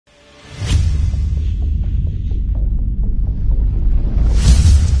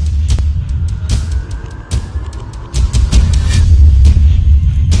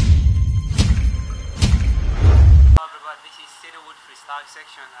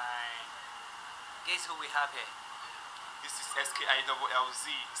And guess who we have here? This is SKILLZ,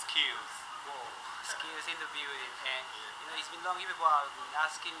 Skillz. Whoa, Skillz in the building. And it's been long. People have been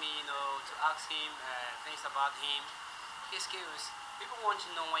asking me, to ask him things about him. Hey, Skillz, people want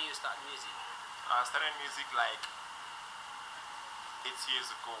to know when you start music. I started music like 8 years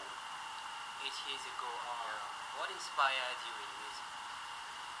ago. 8 years ago. Yeah. What inspired you in music?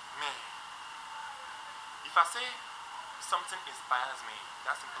 Man, if I say something inspires me,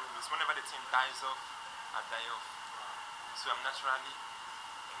 that's simply means whenever the thing dies off, I die off. So I'm naturally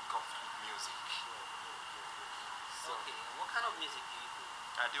engulfed with music. So Okay, what kind of music do you do?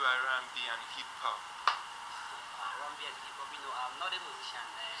 I do R&B and hip hop. R&B and hip hop. I'm not a musician,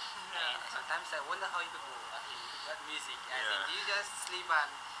 and sometimes I wonder how you people that music. Do you just sleep and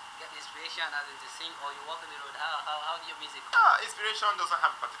get inspiration as in to sing, or you walk on the road? How do your music come? Inspiration doesn't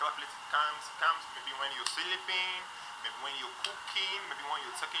have a particular place it comes. It comes maybe when you're sleeping, maybe when you're cooking, maybe when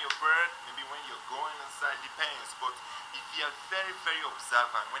you're taking your breath, maybe when you're going inside. Depends. But if you are very, very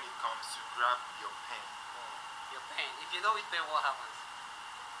observant when it comes to grab your pen. Your pen. If you're not with pen, what happens?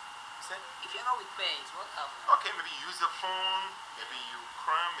 If you're not with pens, what happens? Okay, maybe you use your phone, maybe you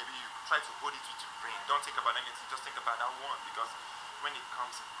cram, maybe you try to hold it with your brain. Don't think about anything, just think about that one, because when it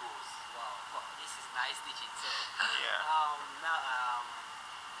comes, it goes. Wow, this is nice teaching. So, yeah.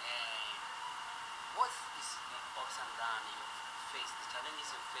 What is the ups and downs you face, the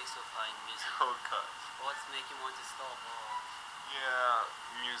challenges you face so far in music? Oh gosh. What's making you want to stop? Yeah,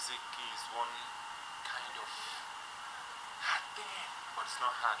 music is one kind of hard thing, but it's not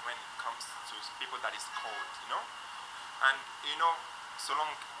hard when it comes to people that is cold. And so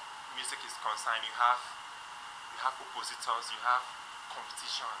long music is concerned, you have oppositors, you have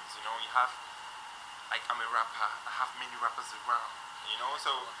competitions, you have, like, I'm a rapper, I have many rappers around,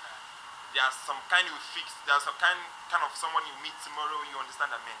 so there's some kind of fix, there's some kind of someone you meet tomorrow, you understand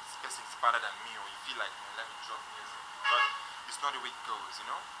that, man, this person is better than me, or you feel like, man, let me drop music, but it's not the way it goes.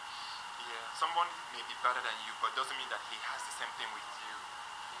 Yeah, someone may be better than you, but doesn't mean that he has the same thing with you.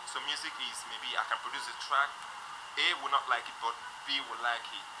 So music is, maybe I can produce a track, A will not like it, but B will like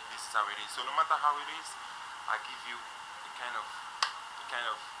it. This is how it is. So no matter how it is, I give you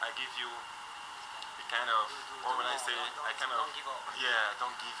what will I say? Don't give up. Yeah,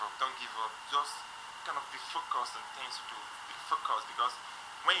 don't give up. Just kind of be focused on things to do. Be focused, because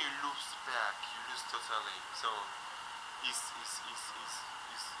when you lose back, you lose totally. So it's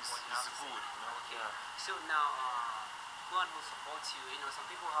good. Okay. Yeah. So now, who will support you? Some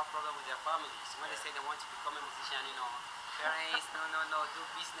people have problems with their families when they say they want to become a musician. Parents, no, do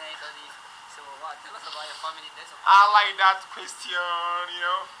business or this. So tell us about your family. I like that question.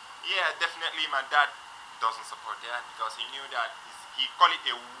 Yeah, definitely. My dad doesn't support that, because he knew that he called it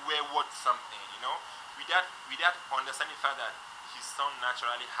a wayward something. Without understanding the fact that his son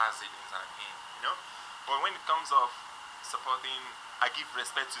naturally has it inside him. But when it comes of supporting, I give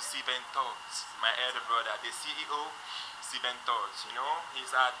respect to Steven Thoughts, my elder brother, the CEO, Steven Thoughts.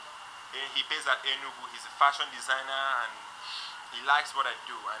 He pays at Enugu. He's a fashion designer, and he likes what I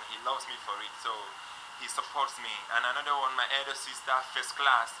do, and he loves me for it. So he supports me. And another one, my elder sister, First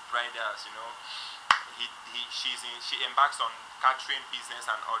Class Bridals. She embarks on catering business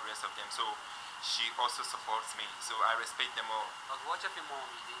and all the rest of them. So she also supports me. So I respect them all. But what of your mom?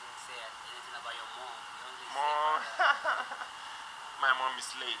 You didn't say anything about your mom. You only Mom. say My mom is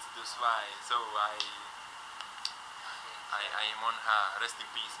late, that's why. So I am on her. Rest in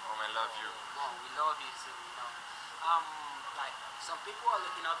peace, Mom. I love you. Mom, we love you too. Like some people are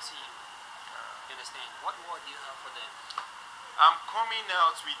looking up to you. You understand? What word do you have for them? I'm coming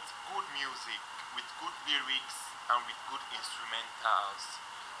out with good music, with good lyrics, and with good instrumentals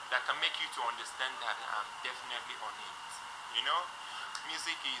that can make you to understand that I'm definitely on it.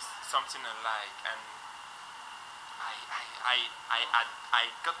 Music is something I like, and I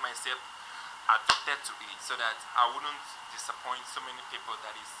got myself addicted to it, so that I wouldn't disappoint so many people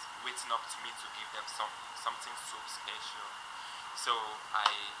that is waiting up to me to give them something so special. So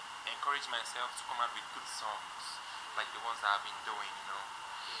I encourage myself to come out with good songs, like the ones that I've been doing.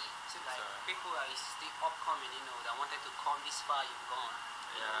 So people are still upcoming, that wanted to come this far, you've gone.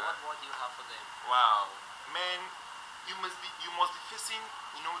 What do you have for them? Wow, man, you must be facing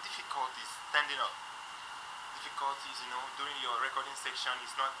difficulties standing up. Difficulties, during your recording section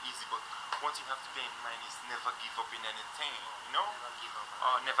is not easy, but what you have to bear in mind is never give up in anything, Never give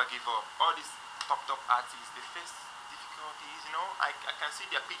up. Never give up. All these top artists, they face difficulties, I can see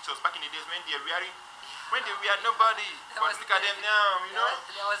their pictures back in the days when they were nobody, but look at them now,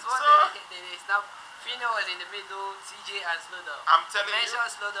 There was one So they snap Fino was in the middle, TJ and Slow Dog. I'm telling you. Mention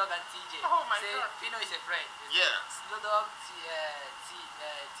Slow Dog and TJ. Oh my Say God. Fino is a friend. Yeah. Slow Dog, TJ,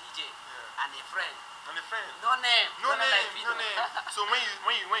 Yeah. and a friend. And a friend. No name. No Not like name, no Fino. name. So when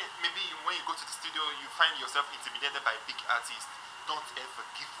you go to the studio, you find yourself intimidated by big artists. Don't ever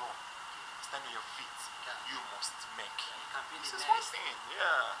give up. Stand on your feet. Yeah. You must make. You can be This the is one next. thing.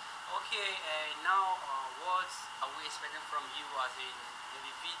 Yeah. Okay, now what are we expecting from you as in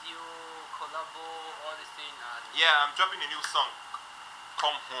maybe video, collabo, all these things? Yeah, I'm dropping a new song.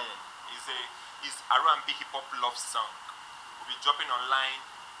 Come Home. It's R&B hip hop love song. We'll be dropping online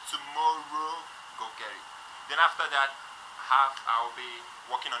tomorrow. Go get it. Then after that, I'll be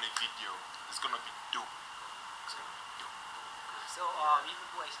working on a video. It's gonna be dope. It's gonna be dope. So you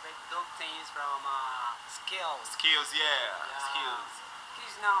people expect dope things from Skillz. Skillz, yeah. Skillz.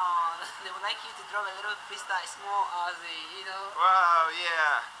 Please now, they would like you to drop a little freestyle, small as a, Wow,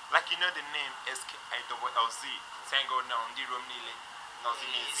 yeah. Like you know the name SKILLZ. Tango Naundi Romnile.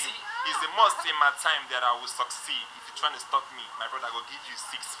 Easy. It's the most in my time that I will succeed. If you're trying to stop me, my brother will give you 6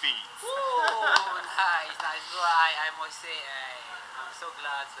 feet. Oh, nice. Bro, I must say, I'm so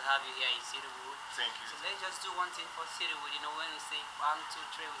glad to have you here in Citywood. Thank you. So let's just do one thing for Citywood. When we say 1, 2,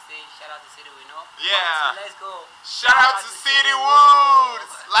 3, we say shout out to Citywood. Yeah. 1, 2, let's go. Shout out to Citywood.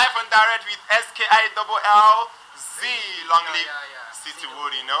 Live and direct with SKILLZ. Long live Citywood.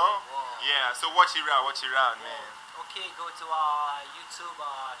 Wow. Yeah. So watch it out, man. Okay, go to our YouTube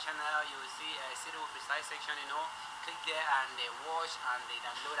channel. You will see Citywood Precise section. Click there and watch and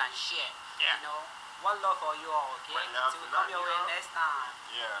download and share. Yeah. One love for you all. Okay. One love Till we for come your way you. next time.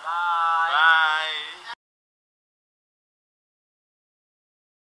 Yeah. Bye. Bye.